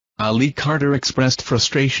Ali Carter expressed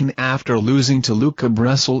frustration after losing to Luca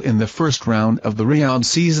Brecel in the first round of the Riyadh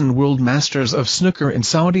Season World Masters of Snooker in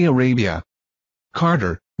Saudi Arabia.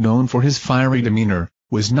 Carter, known for his fiery demeanor,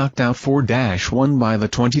 was knocked out 4-1 by the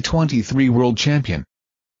 2023 world champion.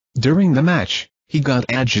 During the match, he got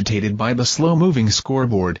agitated by the slow-moving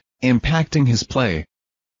scoreboard, impacting his play.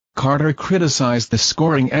 Carter criticized the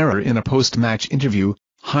scoring error in a post-match interview,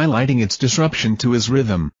 highlighting its disruption to his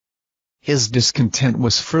rhythm. His discontent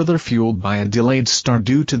was further fueled by a delayed start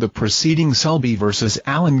due to the preceding Selby vs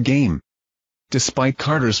Allen game. Despite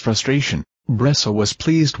Carter's frustration, Brecel was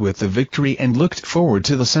pleased with the victory and looked forward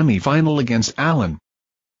to the semi-final against Allen.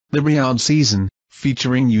 The Riyadh season,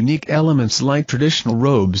 featuring unique elements like traditional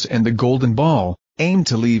robes and the golden ball, aimed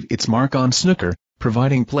to leave its mark on snooker,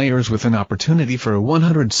 providing players with an opportunity for a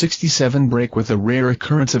 167 break with a rare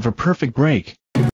occurrence of a perfect break.